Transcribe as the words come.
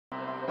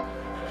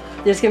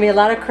There's gonna be a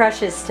lot of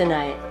crushes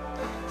tonight.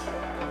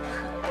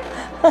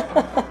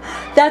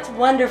 That's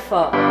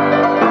wonderful.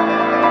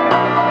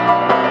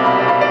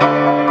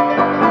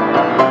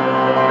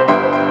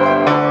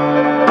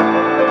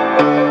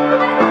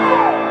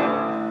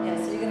 Yeah,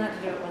 so you're gonna have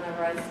to do it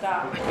whenever I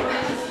stop.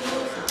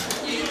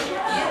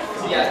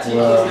 Yeah,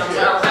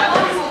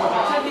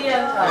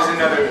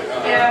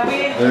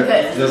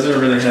 those are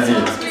really heavy.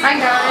 I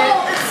got it.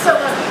 It's so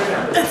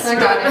heavy. I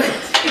got it.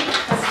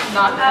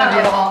 Not heavy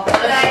at all.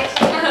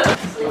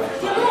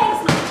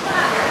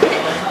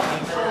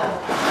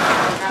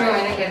 Do you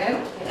want me to get it?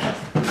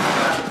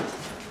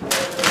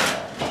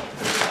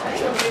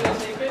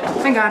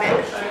 I got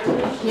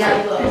it.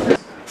 Yeah.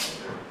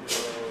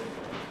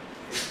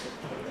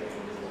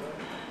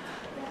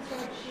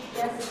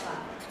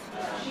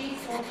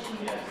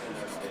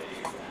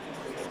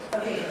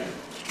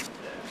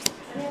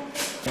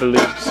 I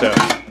believe so.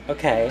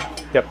 Okay.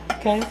 Yep.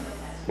 Okay.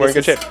 We're in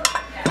good shape.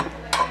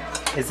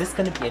 Is this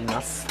going to be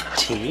enough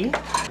tea?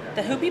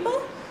 The who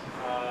people?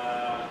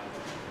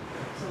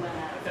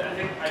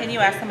 Can you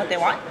ask them what they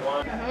want?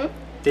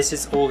 This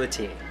is all the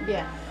tea.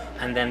 Yeah.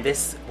 And then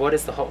this, what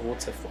is the hot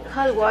water for?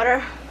 Hot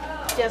water,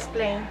 just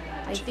plain,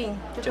 I think.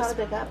 Just Just-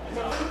 hold the cup.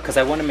 Because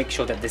I want to make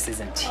sure that this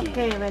isn't tea.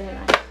 Okay, very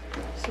nice.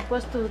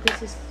 Supposed to,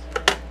 this is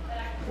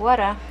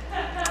water,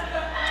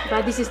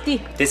 but this is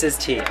tea. This is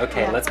tea.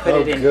 Okay, Yeah. let's put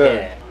it in good.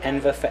 here.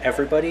 Enver for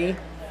everybody.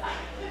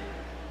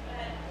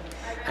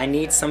 I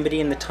need somebody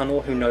in the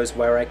tunnel who knows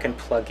where I can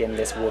plug in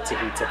this water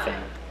heater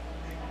thing.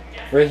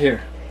 Right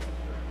here.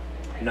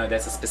 No,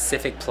 there's a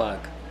specific plug.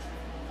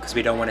 Because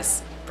we don't want to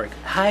break.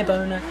 Hi,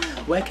 Bona.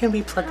 Where can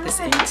we plug this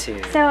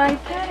into? So I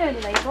put a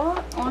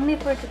label only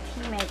for the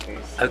tea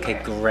makers. Okay,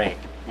 here. great.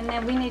 And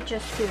then we need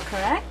just two,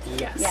 correct?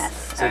 Yes. Yes.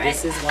 So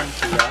this is one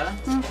here.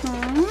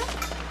 Mm-hmm.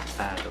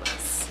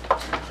 Fabulous.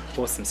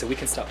 Awesome. So we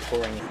can start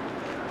pouring it.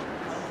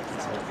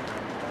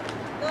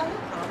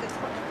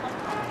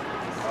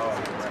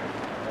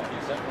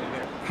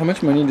 How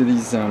much money do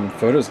these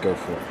photos go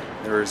for?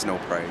 There is no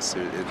price.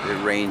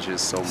 It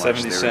ranges so much.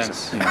 70 There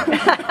cents.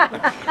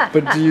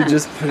 But do you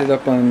just put it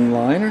up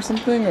online or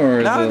something, or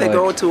is No, it they like...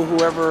 go to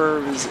whoever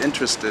is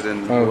interested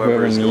in whoever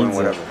whoever is doing needs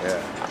it. whatever.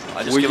 Yeah.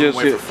 I just give it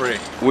away for free.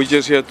 We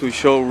just here to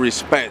show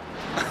respect.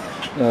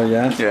 Oh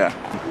yeah. Yeah.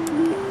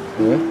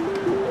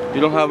 Yeah. You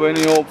don't have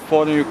any old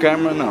photo in your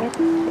camera now?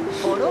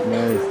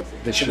 Nice.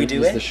 They Should we do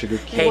use it? the sugar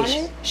Hey,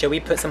 cane. shall we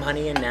put some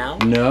honey in now?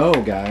 No,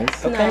 guys.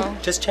 Okay, No.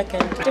 just checking.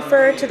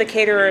 Defer to the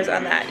caterers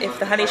on that. If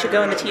the honey should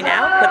go in the tea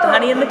now, put the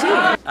honey in the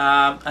tea.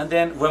 And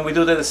then when we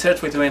do the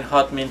dessert, we're doing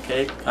hot mint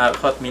cake,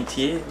 hot mint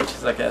tea, which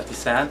is like a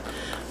dessert.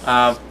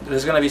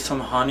 There's gonna be some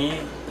honey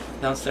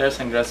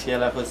downstairs, and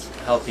Graciela, who's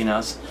helping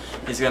us,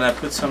 is gonna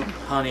put some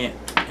honey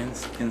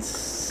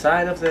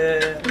inside of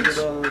the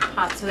little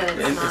Hot so that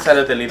it's inside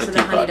of the little so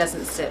the honey teapot.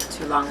 doesn't sit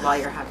too long while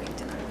you're having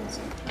dinner.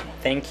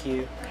 Thank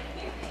you.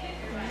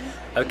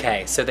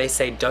 Okay, so they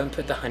say don't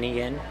put the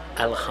honey in.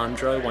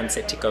 Alejandro wants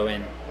it to go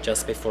in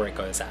just before it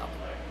goes out.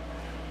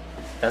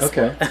 That's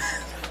Okay.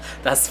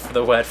 That's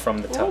the word from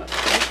the top.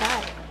 That's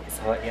hot. It's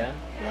hot, yeah?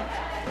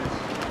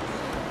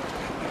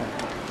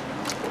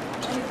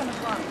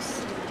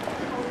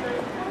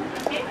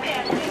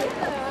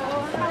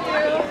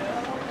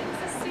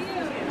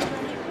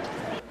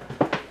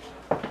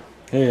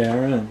 Hey,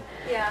 Erin.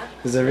 Yeah.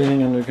 Is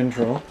everything under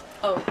control?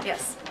 Oh,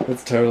 yes.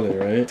 That's totally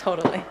right.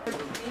 Totally.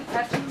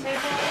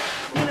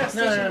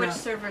 No. Which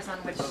servers on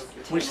which?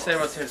 Which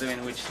tables are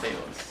doing which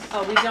tables?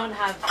 Oh, we don't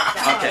have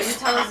that. Okay. You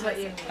tell us what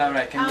you need.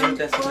 Alright, can you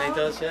designate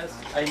those, Jess?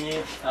 I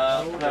need There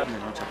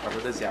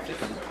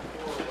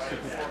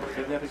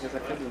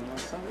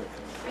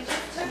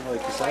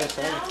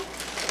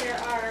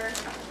are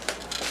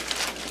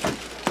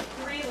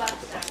 3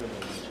 left.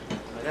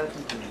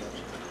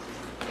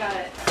 Got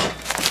it.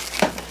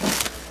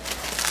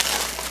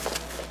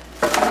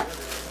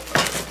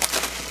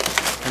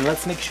 And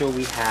let's make sure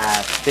we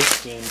have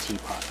 15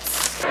 teapots.